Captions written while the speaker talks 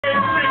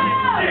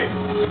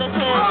This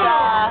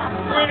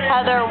is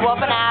Heather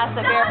whooping ass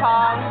at beer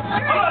pong.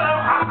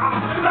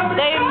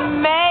 They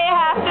may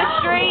have to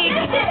shriek.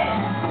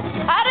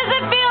 How does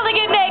it feel to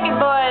get naked,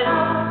 boys?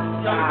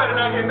 You better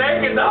not get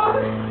naked,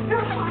 though.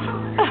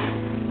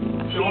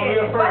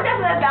 Why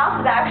doesn't that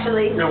bounce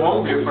actually? It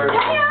won't get first.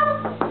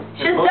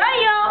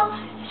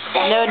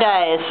 No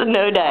dice,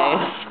 no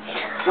dice.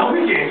 No, we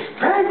can't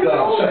spank it.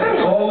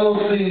 All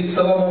those seeds,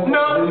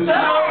 No.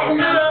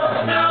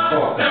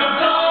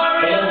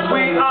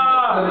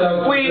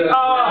 We are.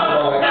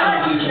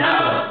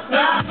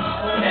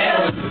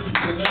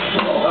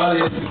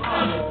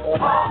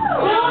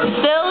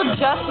 Still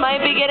just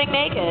might be getting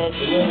naked.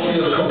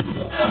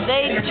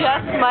 They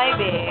just might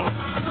be.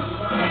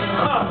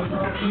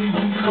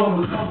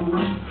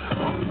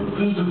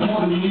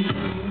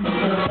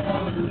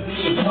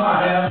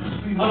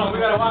 Hold on, we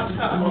gotta watch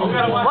out.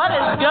 What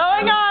is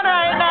going on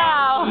right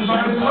now?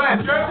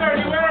 Your turn,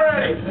 you win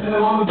already.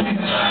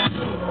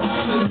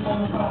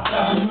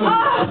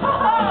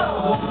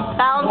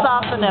 Bounce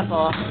off the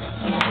nipple.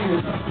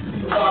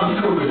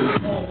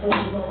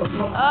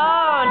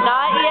 Oh,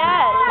 not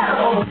yet.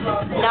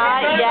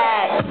 Not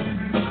yet.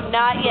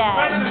 Not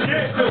yet.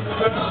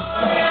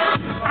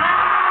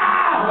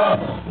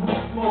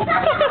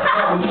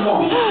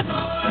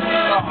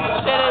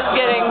 Shit is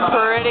getting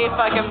pretty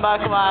fucking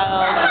buck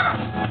wild.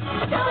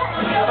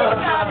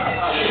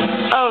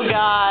 Oh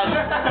god.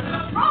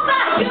 Roll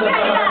back! Go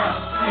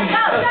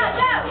back!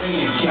 Go!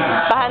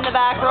 Behind the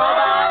back, roll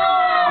back.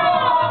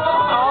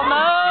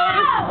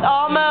 Almost.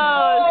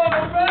 Almost.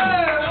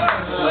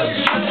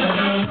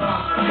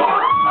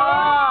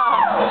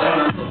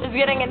 Oh, it's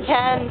getting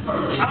intense.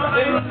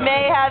 We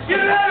may have some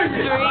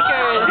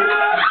streakers.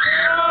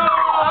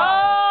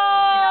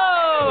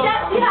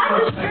 You have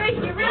to streak,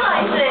 you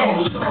realize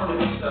it.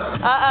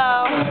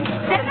 Uh-oh.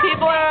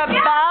 People are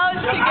about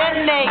to get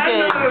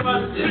naked.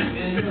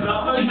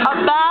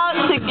 About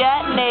to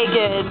get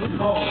naked.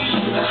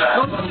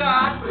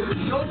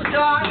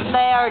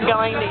 They are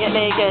going to get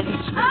naked.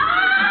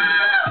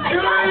 Oh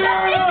my god,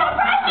 that's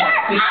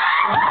the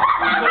pressure!